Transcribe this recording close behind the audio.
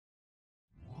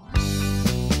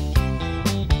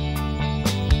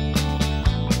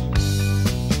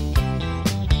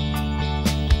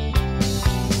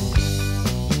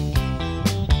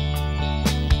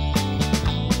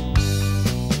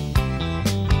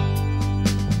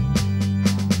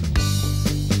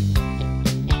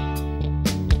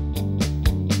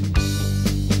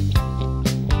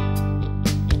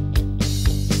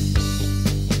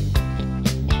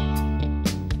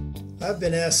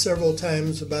been asked several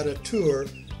times about a tour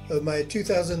of my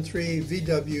 2003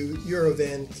 VW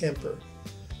Eurovan Camper.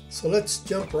 So let's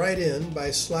jump right in by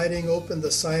sliding open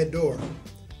the side door.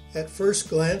 At first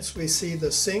glance, we see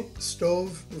the sink,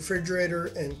 stove, refrigerator,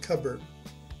 and cupboard.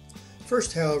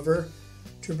 First, however,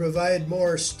 to provide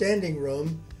more standing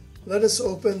room, let us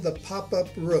open the pop-up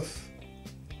roof.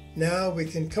 Now we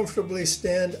can comfortably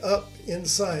stand up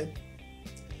inside.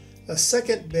 A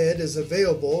second bed is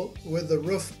available with the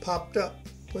roof popped up.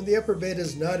 When the upper bed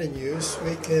is not in use,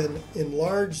 we can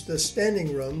enlarge the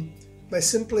standing room by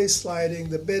simply sliding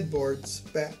the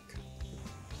bedboards back.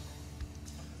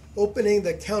 Opening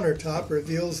the countertop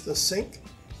reveals the sink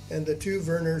and the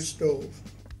two-burner stove.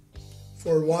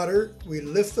 For water, we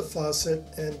lift the faucet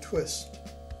and twist.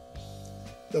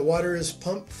 The water is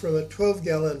pumped from a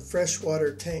 12-gallon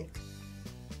freshwater tank.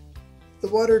 The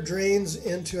water drains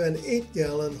into an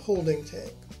 8-gallon holding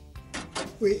tank.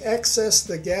 We access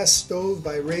the gas stove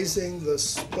by raising the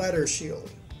splatter shield.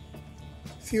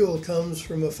 Fuel comes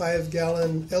from a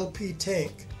 5-gallon LP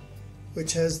tank,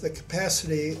 which has the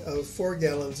capacity of 4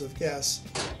 gallons of gas,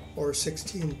 or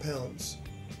 16 pounds.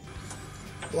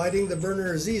 Lighting the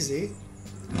burner is easy.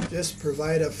 Just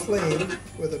provide a flame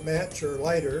with a match or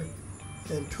lighter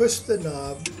and twist the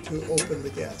knob to open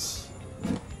the gas.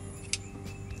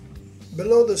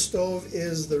 Below the stove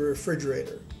is the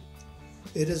refrigerator.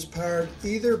 It is powered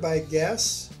either by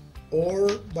gas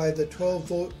or by the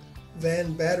 12-volt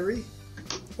van battery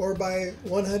or by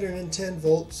 110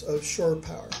 volts of shore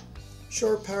power.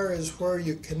 Shore power is where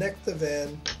you connect the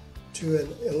van to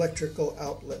an electrical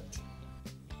outlet.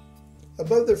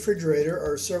 Above the refrigerator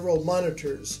are several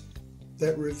monitors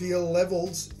that reveal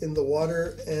levels in the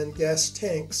water and gas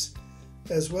tanks,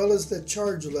 as well as the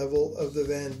charge level of the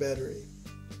van battery.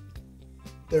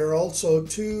 There are also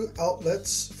two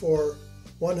outlets for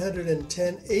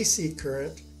 110 AC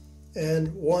current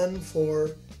and one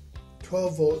for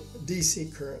 12-volt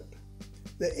DC current.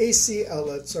 The AC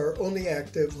outlets are only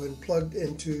active when plugged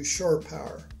into shore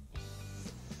power.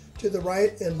 To the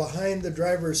right and behind the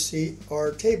driver's seat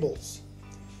are tables.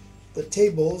 The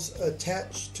tables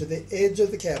attach to the edge of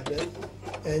the cabinet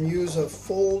and use a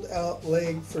fold-out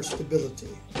leg for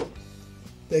stability.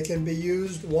 They can be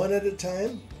used one at a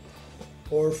time,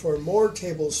 or for more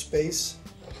table space,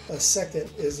 a second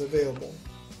is available.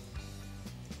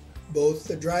 Both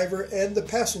the driver and the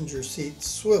passenger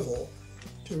seats swivel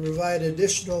to provide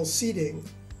additional seating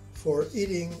for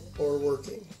eating or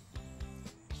working.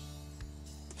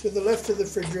 To the left of the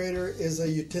refrigerator is a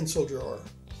utensil drawer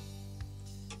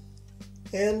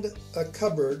and a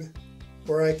cupboard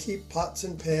where I keep pots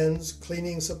and pans,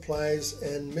 cleaning supplies,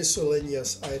 and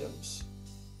miscellaneous items.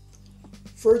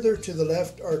 Further to the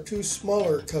left are two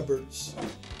smaller cupboards.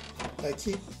 I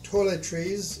keep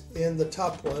toiletries in the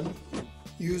top one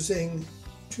using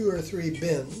 2 or 3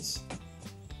 bins.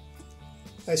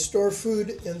 I store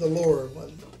food in the lower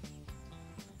one.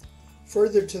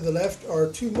 Further to the left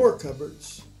are 2 more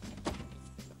cupboards.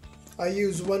 I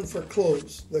use one for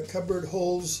clothes. The cupboard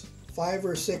holds 5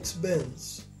 or 6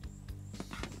 bins.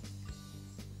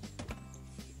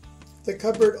 The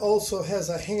cupboard also has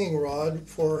a hanging rod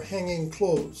for hanging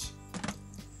clothes.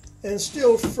 And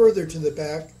still further to the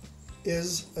back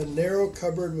is a narrow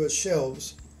cupboard with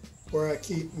shelves where I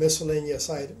keep miscellaneous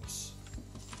items.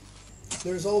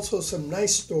 There's also some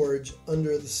nice storage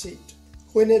under the seat.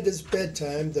 When it is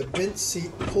bedtime, the bench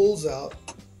seat pulls out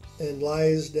and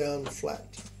lies down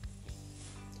flat.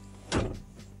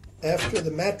 After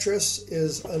the mattress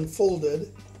is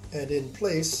unfolded and in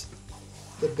place,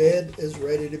 the bed is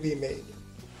ready to be made.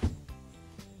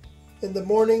 In the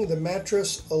morning, the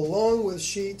mattress, along with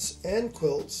sheets and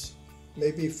quilts,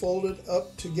 may be folded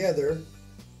up together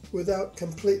without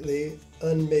completely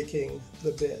unmaking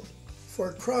the bed.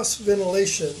 For cross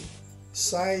ventilation,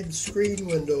 side screen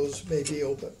windows may be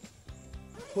open.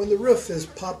 When the roof is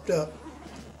popped up,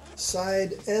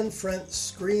 side and front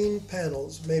screen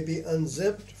panels may be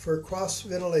unzipped for cross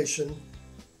ventilation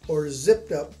or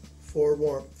zipped up for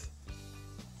warmth.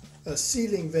 A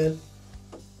ceiling vent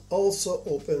also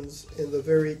opens in the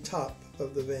very top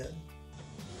of the van.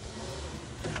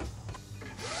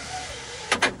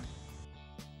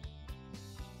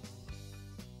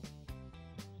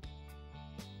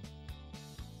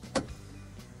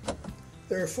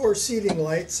 There are 4 ceiling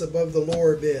lights above the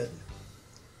lower bed.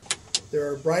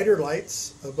 There are brighter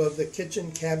lights above the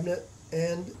kitchen cabinet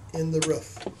and in the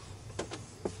roof.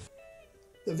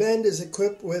 The van is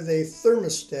equipped with a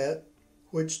thermostat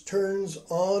which turns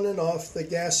on and off the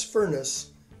gas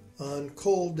furnace on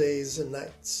cold days and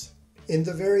nights. In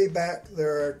the very back,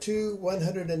 there are 2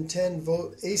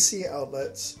 110-volt AC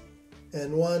outlets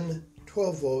and one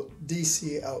 12-volt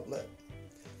DC outlet.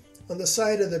 On the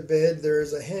side of the bed there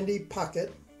is a handy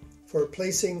pocket for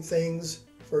placing things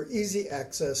for easy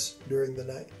access during the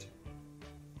night.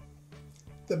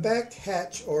 The back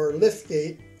hatch or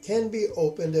liftgate can be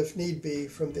opened if need be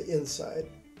from the inside.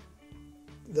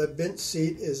 The bench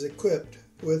seat is equipped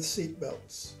with seat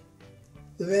belts.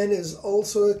 The van is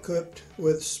also equipped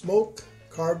with smoke,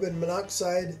 carbon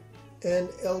monoxide, and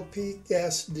LP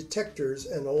gas detectors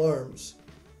and alarms,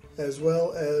 as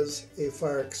well as a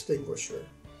fire extinguisher.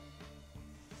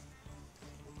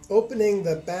 Opening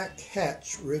the back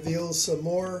hatch reveals some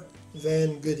more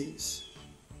van goodies.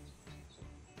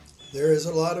 There is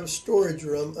a lot of storage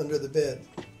room under the bed.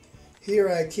 Here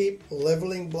I keep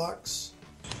leveling blocks,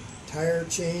 tire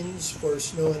chains for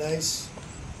snow and ice,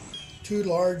 2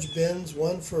 large bins,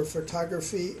 one for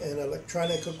photography and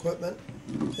electronic equipment,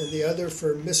 and the other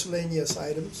for miscellaneous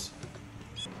items,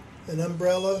 an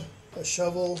umbrella, a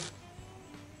shovel,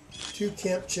 2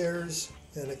 camp chairs,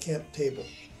 and a camp table.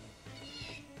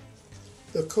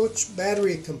 The coach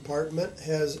battery compartment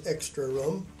has extra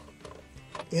room.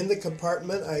 In the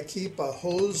compartment I keep a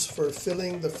hose for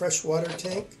filling the freshwater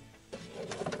tank,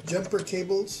 jumper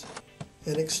cables,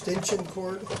 an extension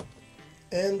cord,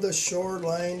 and the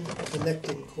shoreline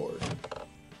connecting cord.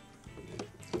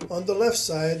 On the left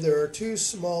side there are 2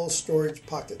 small storage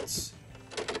pockets.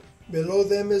 Below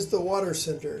them is the water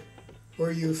center,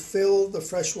 where you fill the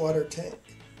freshwater tank.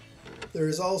 There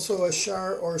is also a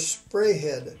shower or spray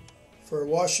head for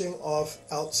washing off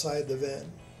outside the van.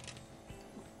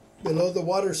 Below the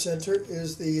water center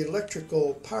is the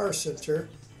electrical power center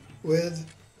with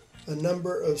a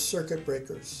number of circuit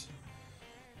breakers.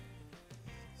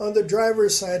 On the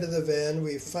driver's side of the van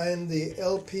we find the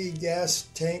LP gas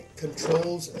tank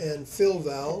controls and fill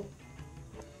valve,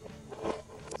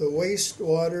 the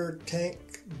wastewater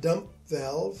tank dump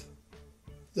valve,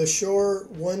 the Shore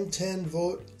 110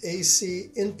 volt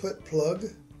AC input plug,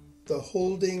 the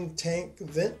holding tank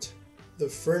vent, the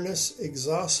furnace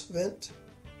exhaust vent,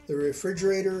 the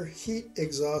refrigerator heat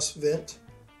exhaust vent,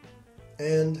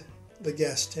 and the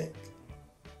gas tank.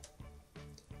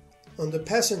 On the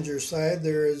passenger side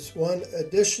there is one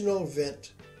additional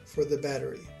vent for the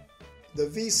battery. The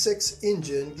V6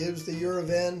 engine gives the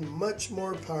Eurovan much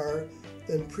more power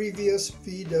than previous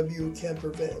VW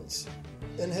camper vans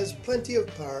and has plenty of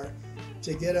power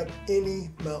to get up any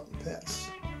mountain pass.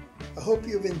 I hope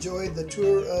you've enjoyed the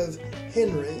tour of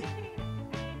Henry,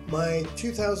 my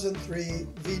 2003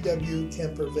 VW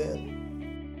camper van.